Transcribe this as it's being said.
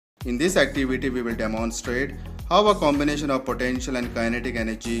In this activity, we will demonstrate how a combination of potential and kinetic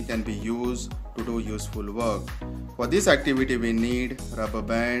energy can be used to do useful work. For this activity, we need rubber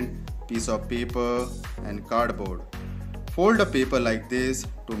band, piece of paper and cardboard. Fold the paper like this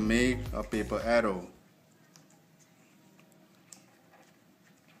to make a paper arrow.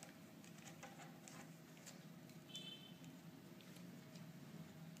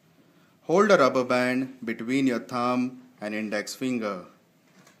 Hold the rubber band between your thumb and index finger.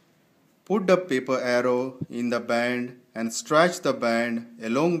 Put the paper arrow in the band and stretch the band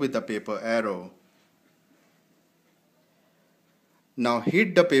along with the paper arrow. Now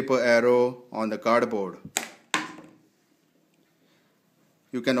hit the paper arrow on the cardboard.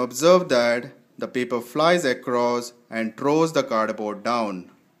 You can observe that the paper flies across and throws the cardboard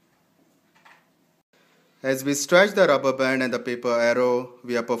down. As we stretch the rubber band and the paper arrow,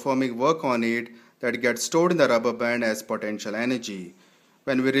 we are performing work on it that gets stored in the rubber band as potential energy.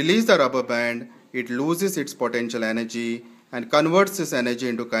 When we release the rubber band, it loses its potential energy and converts this energy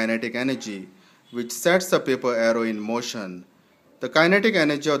into kinetic energy, which sets the paper arrow in motion. The kinetic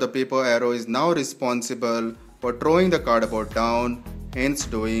energy of the paper arrow is now responsible for throwing the cardboard down, hence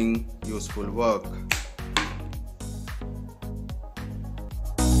doing useful work.